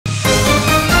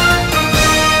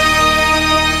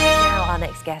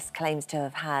guest claims to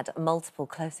have had multiple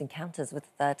close encounters with the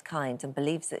third kind and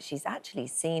believes that she's actually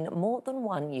seen more than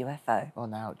one UFO. Well,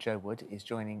 now, Jo Wood is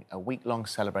joining a week-long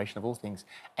celebration of all things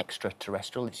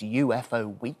extraterrestrial. It's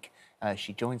UFO week.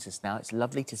 She joins us now. It's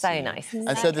lovely to see you. So nice.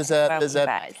 And so there's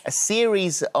a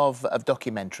series of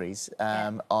documentaries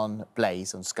on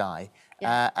Blaze, on Sky,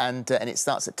 and it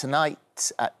starts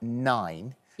tonight at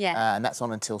 9. Yeah. And that's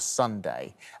on until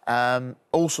Sunday.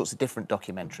 All sorts of different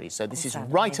documentaries. So this is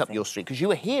right up your street, because you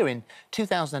were here in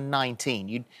 2019.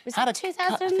 You had a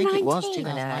 2019? I think it was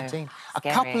 2019. A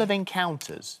couple of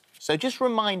encounters. So just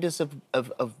remind us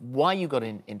of why you got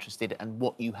interested and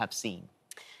what you have seen.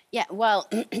 Yeah, well,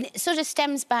 it sort of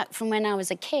stems back from when I was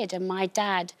a kid and my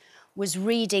dad was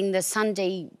reading the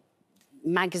Sunday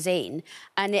magazine,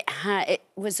 and it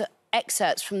was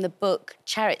excerpts from the book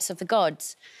Chariots of the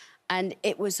Gods. And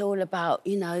it was all about,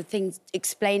 you know, things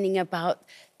explaining about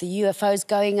the UFOs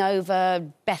going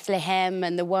over Bethlehem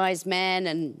and the wise men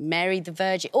and Mary the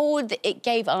Virgin. It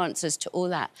gave answers to all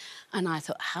that. And I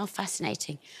thought, how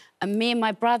fascinating. And me and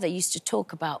my brother used to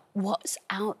talk about what's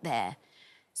out there.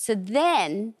 So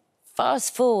then,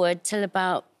 fast forward till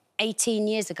about 18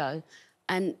 years ago,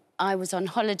 and I was on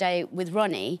holiday with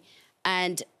Ronnie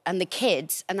and the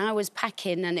kids, and I was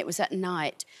packing, and it was at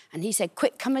night, and he said,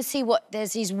 quick, come and see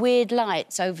there's these weird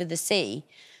lights over the sea.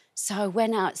 So I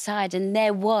went outside, and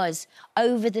there was,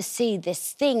 over the sea,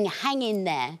 this thing hanging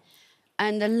there,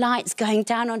 and the lights going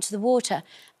down onto the water.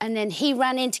 And then he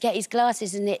ran in to get his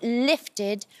glasses, and it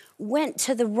lifted, went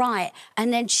to the right,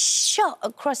 and then shot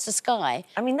across the sky.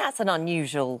 I mean, that's an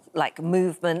unusual, like,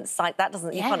 movement. Sight. That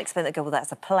doesn't... You can't explain that, go, well,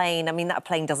 that's a plane. I mean, that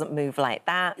plane doesn't move like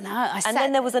that. No, And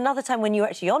then there was another time when you were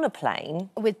actually on a plane.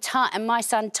 And my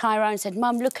son Tyrone said,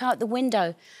 Mum, look out the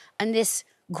window. And this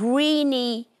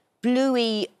greeny,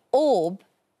 bluey orb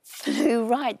flew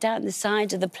right down the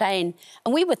side of the plane.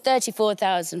 And we were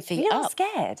 34,000 feet up. You're not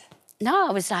scared? No,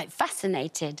 I was, like,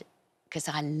 fascinated, because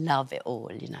I love it all,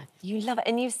 you know. You love it.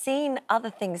 And you've seen other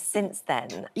things since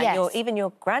then. Yes. And even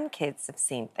your grandkids have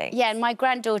seen things. Yeah, and my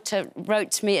granddaughter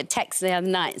wrote to me a text the other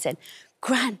night and said,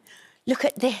 Gran, look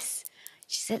at this.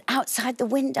 She said, outside the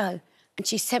window. And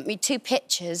she sent me 2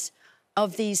 pictures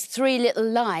of these 3 little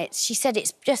lights. She said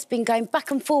it's just been going back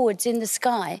and forwards in the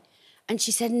sky. And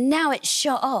she said, now it's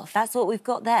shot off. That's what we've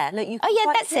got there. Look, you can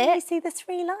quite clearly see the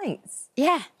 3 lights.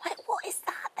 Yeah. Like, what is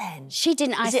that then? She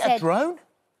didn't... Is it a drone?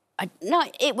 No,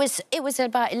 it was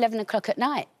about 11 o'clock at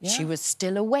night. Yeah. She was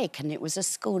still awake, and it was a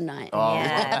school night. Oh,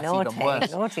 yeah, that's even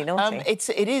worse. naughty.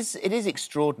 It is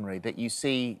extraordinary that you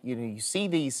see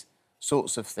these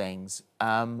sorts of things,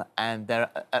 and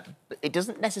it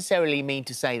doesn't necessarily mean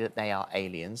to say that they are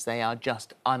aliens. They are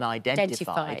just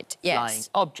unidentified flying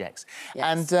objects.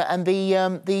 Yes. And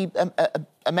the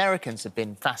Americans have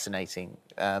been fascinating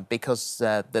because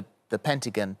the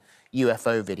Pentagon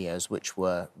UFO videos which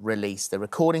were released, the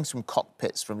recordings from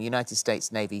cockpits from United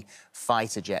States Navy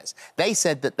fighter jets. They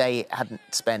said that they hadn't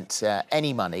spent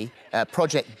any money.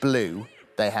 Project Blue,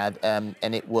 they had,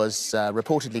 and it was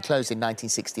reportedly closed in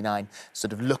 1969,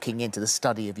 sort of looking into the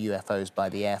study of UFOs by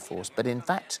the Air Force. But in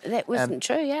fact... That wasn't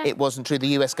true, yeah. It wasn't true.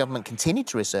 The US government continued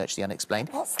to research the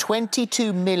unexplained.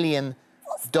 $22 million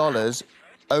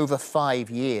over 5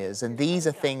 years, and these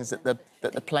are things that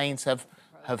the planes have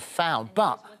found.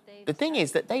 But the thing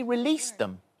is that they released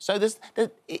them. So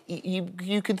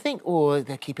you can think, oh,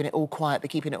 they're keeping it all quiet,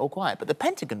 but the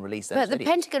Pentagon released them. But the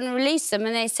Pentagon released them,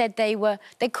 and they said they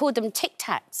called them Tic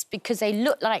Tacs because they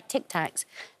looked like Tic Tacs,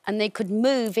 and they could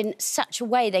move in such a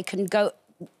way they can go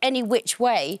any which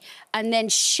way and then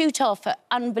shoot off at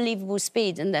unbelievable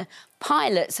speed. And the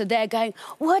pilots are there going,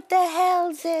 what the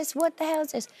hell's this? What the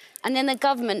hell's this? And then the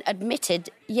government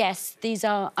admitted, yes, these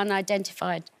are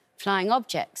unidentified flying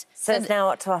objects. So it's now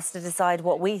up to us to decide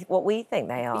what we think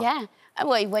they are. Yeah.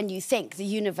 Well, when you think the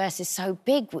universe is so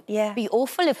big, it'd be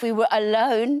awful if we were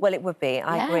alone. Well, it would be,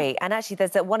 I agree. And actually,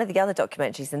 there's one of the other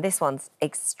documentaries, and this one's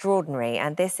extraordinary,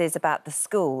 and this is about the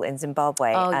school in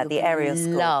Zimbabwe, the area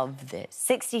school. I love this.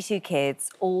 62 kids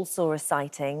all saw a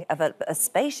sighting of a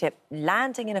spaceship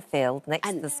landing in a field next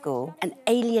to the school. An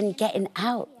alien getting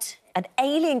out. An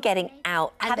alien getting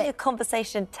out, having a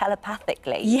conversation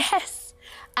telepathically. Yes.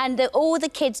 And all the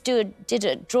kids did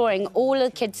a drawing. All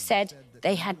the kids said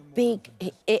it had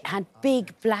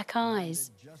big black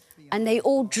eyes. And they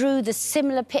all drew the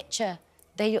similar picture.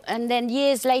 And then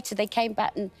years later, they came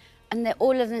back and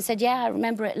all of them said, yeah, I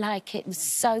remember it like it was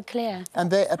so clear.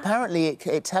 And apparently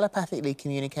it telepathically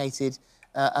communicated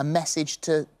a message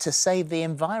to save the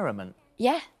environment.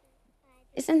 Yeah.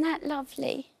 Isn't that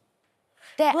lovely?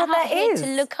 They're out here to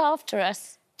look after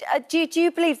us. Do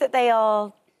you believe that they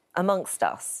are amongst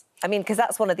us? I mean, because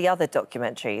that's one of the other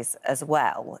documentaries as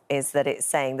well, is that it's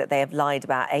saying that they have lied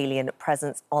about alien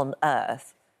presence on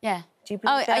Earth. Yeah. Do you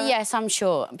believe that? Yes, I'm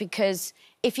sure, because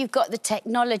if you've got the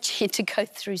technology to go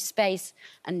through space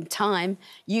and time,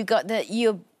 you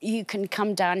can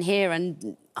come down here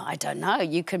and, I don't know,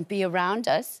 you can be around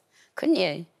us, couldn't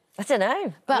you? I don't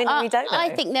know. But I mean, we don't know. I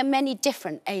think there are many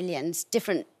different aliens,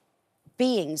 different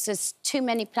beings. There's too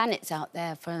many planets out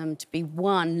there for them to be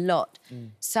one lot.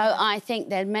 So I think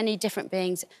there are many different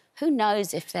beings. Who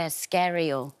knows if they're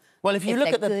scary or Well, if you look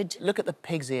at the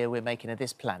pig's ear we're making of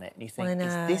this planet, and you think,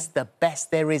 is this the best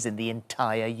there is in the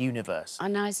entire universe? I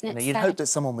know, isn't it? You'd hope that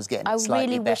someone was getting it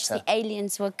slightly better. I really wish the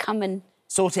aliens would come and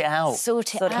sort it out,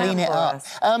 clean it up.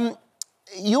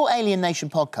 Your Alien Nation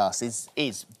podcast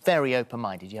is very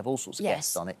open-minded. You have all sorts of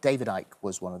guests on it. David Icke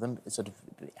was one of them. It sort of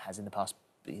has in the past.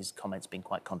 His comments been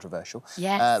quite controversial.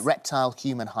 Yes.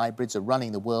 Reptile-human hybrids are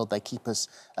running the world. They keep us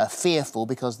fearful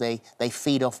because they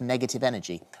feed off negative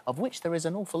energy, of which there is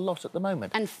an awful lot at the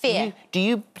moment. And fear. Do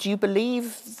you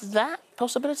believe that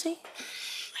possibility?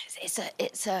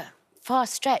 It's a far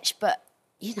stretch, but,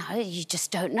 you know, you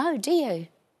just don't know, do you?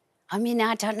 I mean,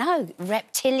 I don't know.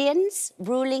 Reptilians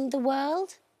ruling the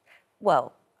world?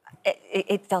 Well,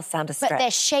 it does sound a stretch. But they're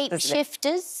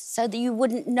shapeshifters, so that you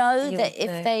wouldn't know that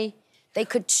if they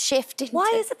could shift into... Why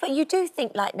is it? But you do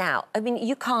think, like, now, I mean,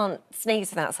 you can't sneeze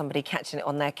without somebody catching it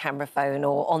on their camera phone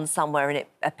or on somewhere and it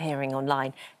appearing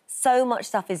online. So much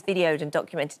stuff is videoed and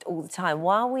documented all the time.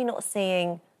 Why are we not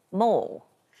seeing more?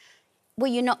 Well,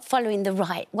 you're not following the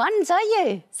right ones, are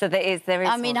you? So there is.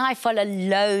 I mean, I follow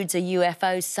loads of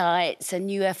UFO sites and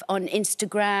on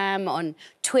Instagram, on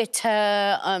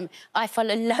Twitter. I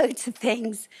follow loads of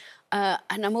things,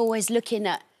 and I'm always looking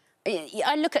at...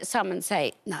 I look at some and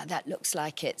say, no, that looks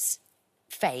like it's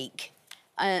fake.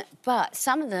 But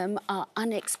some of them are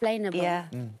unexplainable. Yeah.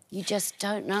 You just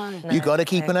don't know. No, you've got to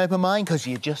keep an open mind because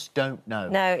you just don't know.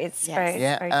 No, it's very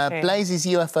true. Blaze's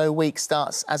UFO Week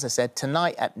starts, as I said,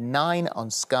 tonight at 9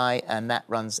 on Sky, and that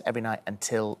runs every night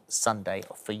until Sunday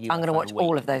for UFO Week. I'm going to watch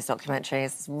all of those documentaries.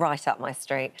 It's right up my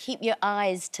street. Keep your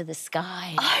eyes to the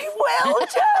sky. I will,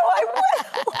 Jo, I will.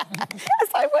 Yes,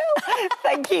 I will.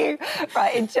 Thank you.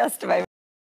 Right, in just a moment.